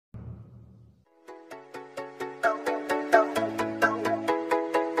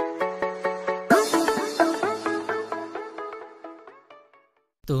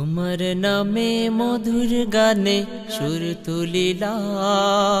তোমার নামে মধুর গানে সুর তুলিলাম,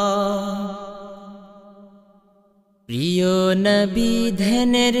 প্রিয় নবী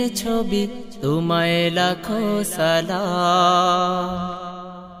ধ্যানের ছবি তোমায় লাখো সালাম।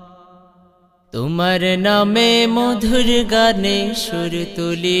 তোমার নামে মধুর গানে সুর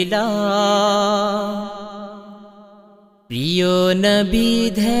তুলিলাম, প্রিয় নবী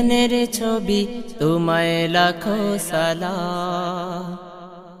ধ্যানের ছবি তোমায় লাখো সালাম।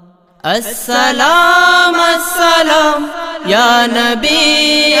 আসসালাম আসসালাম ইয়া নবী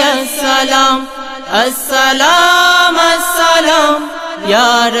আসসালাম, আসসালাম আসসালাম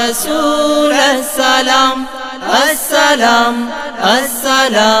ইয়া রাসূল আসসালাম, আসসালাম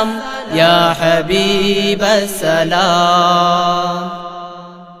আসসালাম ইয়া হাবিব আসসালাম।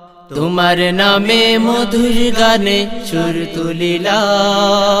 তোমার নামে মধুর গানে সুর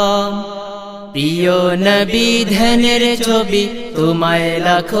তুলিলাম, প্রিয় নবী ধ্যানের ছবি তোমায়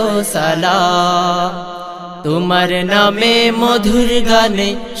লাখো সালাম। তোমার নামে মধুর গানে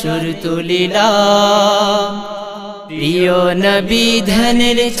সুর তুলিলাম, প্রিয় নবী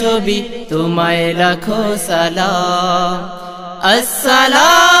ধ্যানের ছবি তোমায় লাখো সালাম।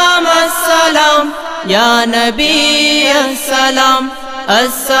 আসসালাম আসসালাম ইয়া নবী আসসালাম,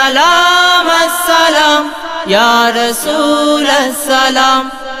 আসসালাম আসসালাম ইয়া রাসূল আসসালাম,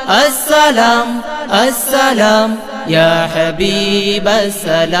 আসসালাম আসসালাম ইয়া হাবিব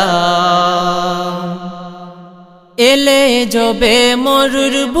আসসালাম। এলে জবে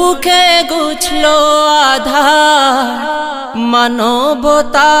মরুর বুকে গুছলো আধার,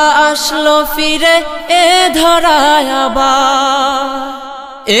 মানবতা আসলো ফিরে এ ধরায় আবার।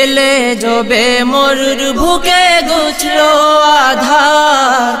 এলে জবে মরুর বুকে গুছলো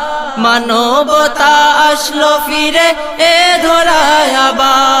আধার, মানবতা আসলো ফিরে এ ধরায়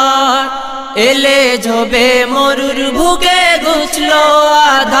আবার। এলে জবে মরুর বুকে গুছলো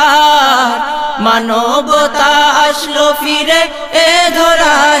আধার, মানবতা আসলো ফিরে এ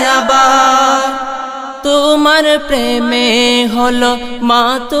ধরায় আবার। তোমার প্রেমে হলো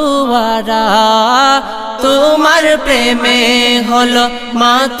মাতুয়ারা, তোমার প্রেমে হলো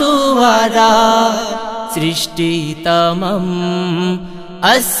মাতুয়ারা সৃষ্টি তামাম।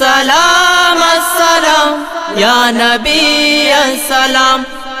 আসসালাম আসসালাম ইয়া নবী আসসালাম,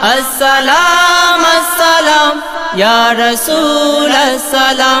 আসসালাম আসসালাম ইয়া রাসূল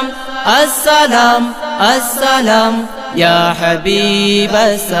আসসালাম, আসসালাম আসসালাম ইয়া হাবিব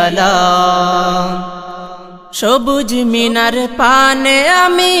আসসালাম। সবুজ মিনার পানে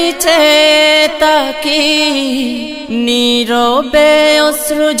আমি চেয়ে তাকি, নীরবে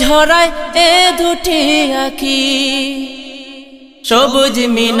অশ্রু ঝরায় এ দুটি আঁখি। সবুজ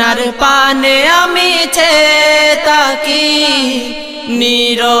মিনার পানে আমি চেয়ে তাকি,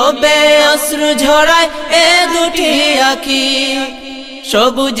 নীরবে অশ্রু ঝরায় এ দুটি আঁখি।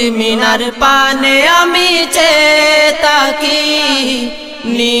 সবুজ মিনার পানে আমি চেয়ে তাকি,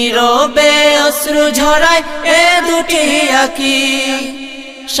 নীরবে অশ্রু ঝরায় এ দুটি আঁখি।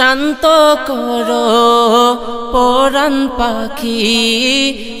 শান্ত করো পরাণ পাখি,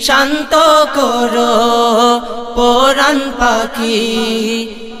 শান্ত করো পরাণ পাখি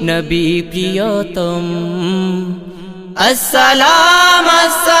নবী প্রিয়তম। আসসালাম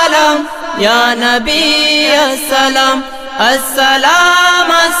আসসালাম ইয়া নবী আসসালাম, আসসালাম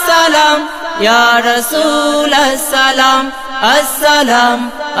আসসালাম ইয়া রাসূল আসসালাম, আসসালাম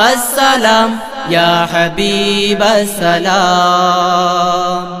আসসালাম ইয়া হাবিব আসসালাম।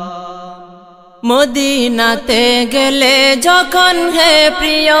 মদিনাতে গেলে যখন হে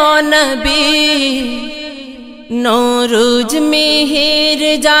প্রিয় নবী, নৌরুজ মিহির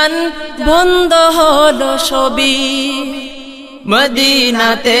জান বন্ধ হলো সবই।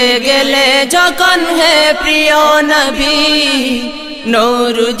 মদিনাতে গেলে যখন হে প্রিয় নবী,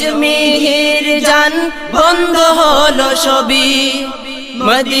 নৌরুজ মিহির জান বন্ধ হলো সবই।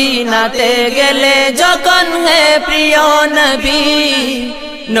 মদিনাতে গেলে যখন হে প্রিয় নবী,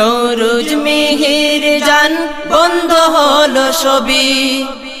 নৌরুজ মিহির জান বন্ধ হলো সবই।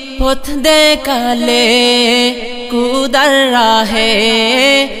 পথ দেখালে কুদার রাহে,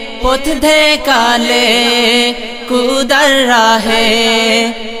 পথ দেখালে কুদার রাহে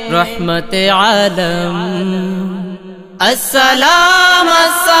রহমতে আলম। আসসালাম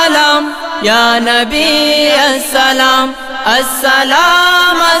আসসালাম ইয়া নবী আসসালাম,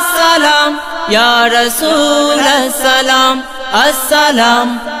 আসসালাম আসসালাম ইয়া রাসূল আসসালাম, আসসালাম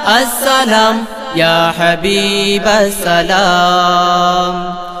আসসালাম ইয়া হাবিব আসসালাম।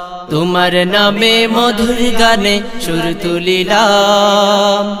 তোমার নামে মধুর গানে সুর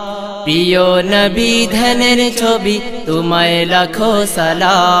তুলিলাম, প্রিয় নবী ধ্যানের ছবি তোমায় লাখো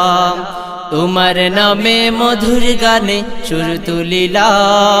সালাম। তোমার নামে মধুর গানে সুর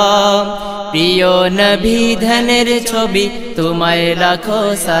তুলিলাম প্রিয় নবী ধ্যানের ছবি তোমায় লাখো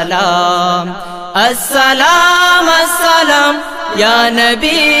সালাম আসসালাম আসসালাম ইয়া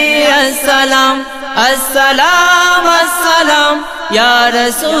নবী আসসালাম আসসালাম আসসালাম ইয়া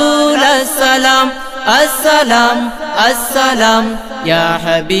রাসূল আসসালাম আসসালাম আসসালাম ইয়া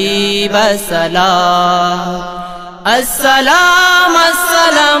হাবিব আসসালাম আসসালাম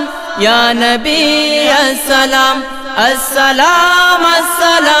আসসালাম ইয়া নবী আসসালাম আসসালাম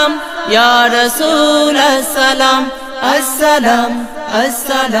আসসালাম ইয়া রাসূল আসসালাম আসসালাম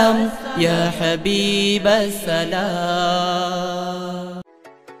আসসালাম ইয়া হাবিব আসসালাম